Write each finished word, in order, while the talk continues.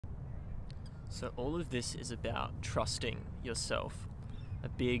So all of this is about trusting yourself. A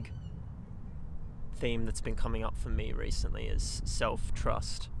big theme that's been coming up for me recently is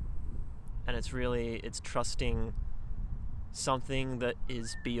self-trust. And it's trusting something that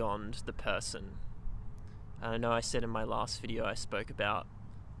is beyond the person. And I know I said in my last video I spoke about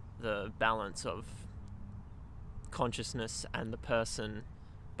the balance of consciousness and the person,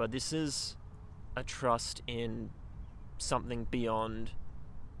 but this is a trust in something beyond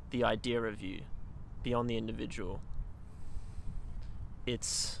the idea of you, beyond the individual.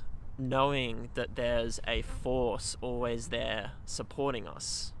 It's knowing that there's a force always there supporting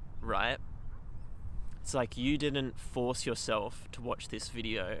us, right? It's like you didn't force yourself to watch this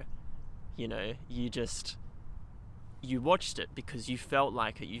video, you know, you watched it because you felt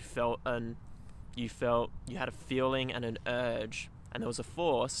like it, you had a feeling and an urge, and there was a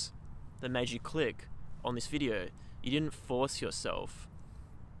force that made you click on this video. You didn't force yourself.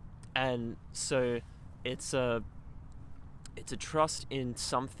 And so it's a trust in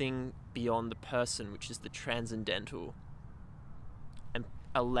something beyond the person, which is the transcendental, and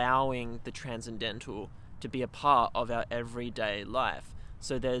allowing the transcendental to be a part of our everyday life.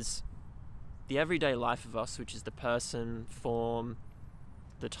 So there's the everyday life of us, which is the person, form,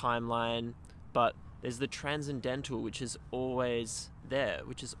 the timeline, but there's the transcendental, which is always there,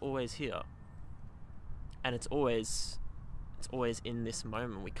 which is always here. And it's always in this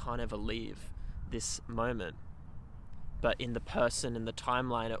moment. We can't ever leave this moment. But in the person and the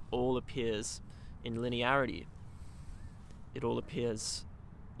timeline, it all appears in linearity. It all appears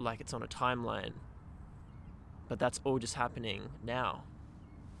like it's on a timeline. But that's all just happening now.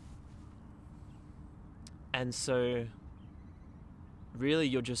 And so really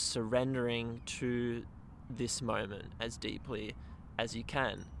you're just surrendering to this moment as deeply as you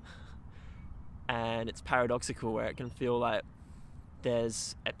can. And it's paradoxical where it can feel like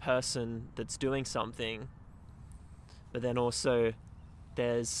there's a person that's doing something, but then also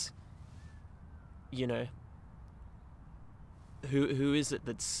there's, you know, who is it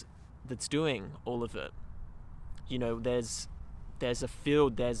that's doing all of it? You know, there's a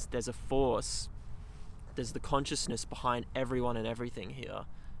field, there's a force, there's the consciousness behind everyone and everything here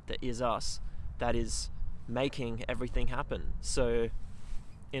that is us, that is making everything happen. So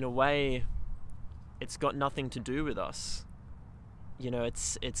in a way, it's got nothing to do with us. You know,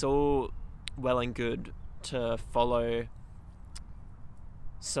 it's all well and good to follow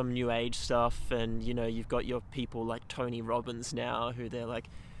some new age stuff, and you know, you've got your people like Tony Robbins now, who they're like,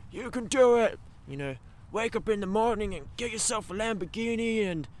 you can do it, you know, wake up in the morning and get yourself a Lamborghini,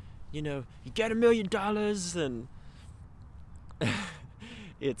 and you know, you get $1 million, and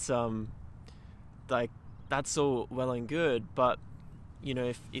it's like, that's all well and good, but you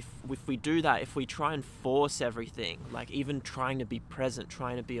know, if we do that, if we try and force everything, like even trying to be present,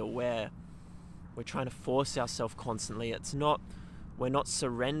 trying to be aware, we're trying to force ourselves constantly, we're not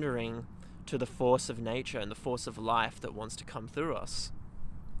surrendering to the force of nature and the force of life that wants to come through us.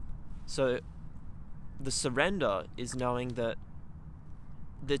 So the surrender is knowing that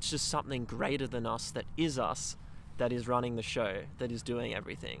there's just something greater than us, that is running the show, that is doing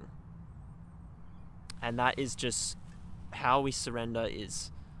everything. And that is just how we surrender,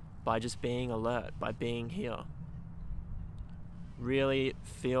 is by just being alert, by being here. Really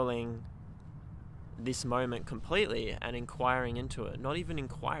feeling this moment completely and inquiring into it. Not even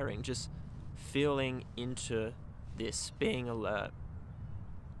inquiring, just feeling into this, being alert.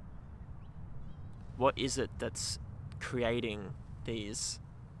 What is it that's creating these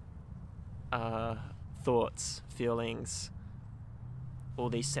thoughts, feelings, all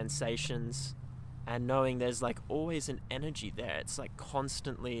these sensations? And knowing there's like always an energy there. It's like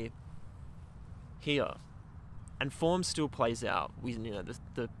constantly here. And form still plays out. You know,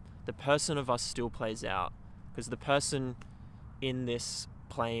 the person of us still plays out, because the person in this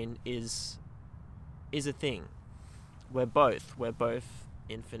plane is a thing. We're both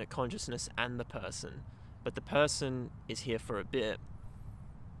infinite consciousness and the person. But the person is here for a bit.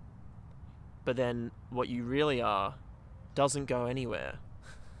 But then what you really are doesn't go anywhere.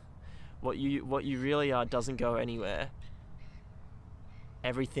 What you really are doesn't go anywhere.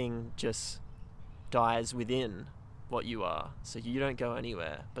 Everything just dies within what you are. So you don't go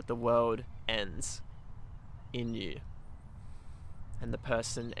anywhere, but the world ends in you. And the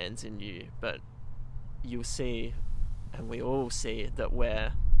person ends in you. But you'll see, and we all see, that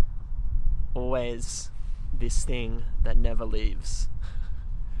we're always this thing that never leaves.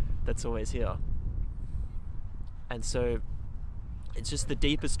 That's always here. And so it's just the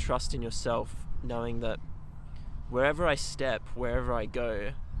deepest trust in yourself, knowing that wherever I step, wherever I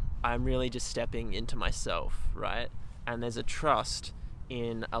go, I'm really just stepping into myself, right? And there's a trust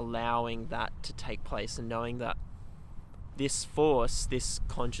in allowing that to take place and knowing that this force, this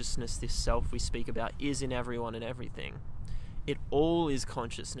consciousness, this self we speak about is in everyone and everything. It all is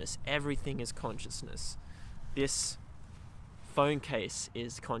consciousness. Everything is consciousness. This phone case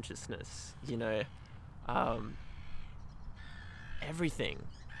is consciousness, you know, everything.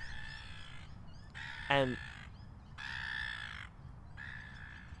 And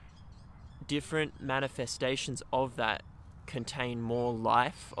different manifestations of that contain more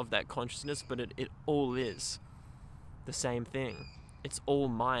life of that consciousness, but it all is the same thing. It's all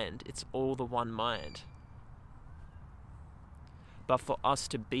mind. It's all the one mind. But for us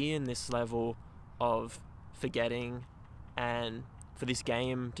to be in this level of forgetting and for this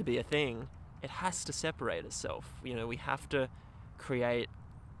game to be a thing, it has to separate itself. You know, we have to create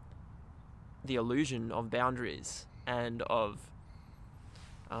the illusion of boundaries and of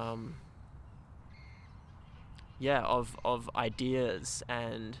ideas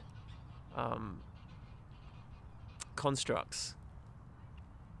and constructs.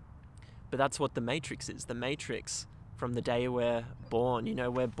 But that's what the Matrix is. The Matrix, from the day we're born, you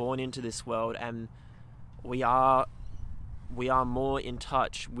know, we're born into this world, and we are more in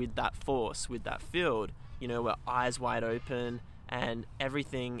touch with that force, with that field. You know, we're eyes wide open, and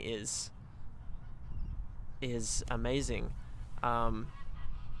everything is amazing.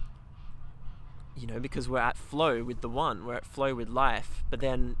 You know, because we're at flow with the one, we're at flow with life. But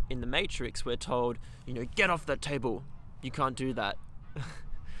then in the Matrix, we're told, you know, get off that table, you can't do that.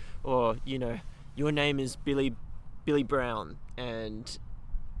 Or, you know, your name is Billy Brown, and,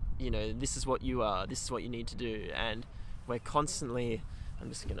 you know, this is what you are, this is what you need to do. And we're constantly, I'm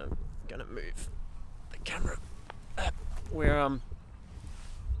just gonna move the camera. We're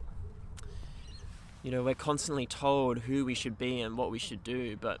you know, we're constantly told who we should be and what we should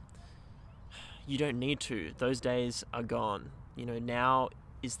do, but you don't need to. Those days are gone. You know, now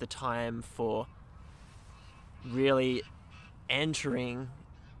is the time for really entering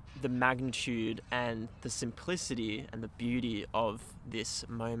the magnitude and the simplicity and the beauty of this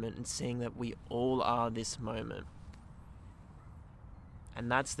moment, and seeing that we all are this moment.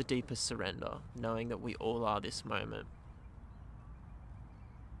 And that's the deepest surrender, knowing that we all are this moment.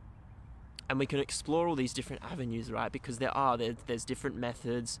 And we can explore all these different avenues, right? Because there's different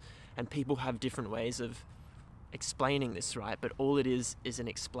methods, and people have different ways of explaining this, right? But all it is an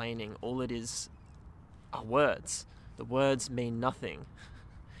explaining. All it is are words. The words mean nothing,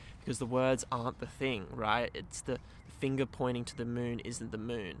 because the words aren't the thing, right? It's the finger pointing to the moon isn't the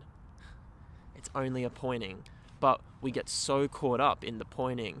moon. It's only a pointing. But we get so caught up in the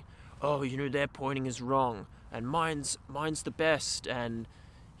pointing. Oh, you know, their pointing is wrong, and mine's the best. And,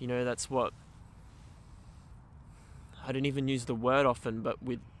 you know, that's what, I don't even use the word often, but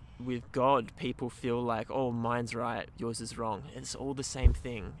with God, people feel like, oh, mine's right, yours is wrong. It's all the same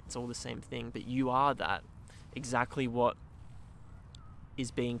thing. It's all the same thing. But you are that. Exactly what is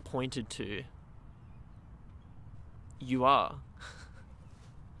being pointed to. You are.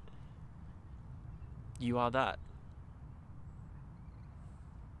 You are that.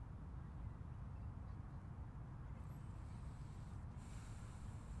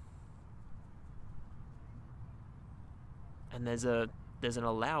 And there's an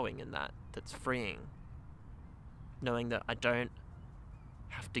allowing in that that's freeing. Knowing that I don't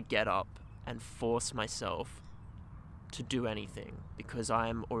have to get up and force myself to do anything, because I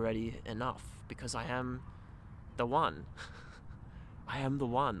am already enough, because I am the one. I am the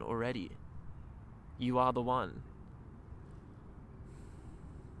one already. You are the one.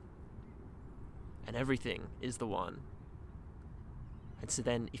 And everything is the one. And so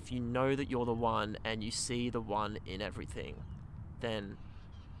then if you know that you're the one and you see the one in everything, then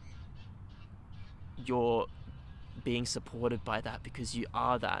you're being supported by that, because you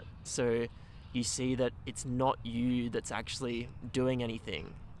are that. So you see that it's not you that's actually doing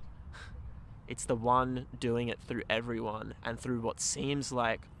anything. It's the one doing it through everyone, and through what seems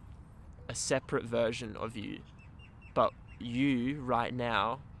like a separate version of you. But you right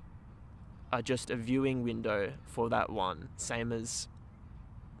now are just a viewing window for that one, same as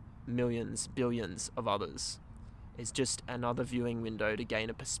millions, billions of others. It's just another viewing window to gain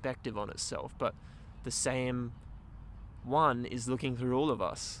a perspective on itself, but the same one is looking through all of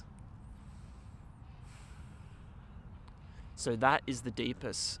us. So that is the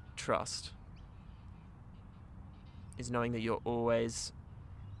deepest trust, is knowing that you're always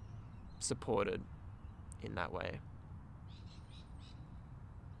supported in that way.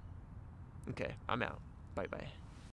 Okay, I'm out. Bye bye.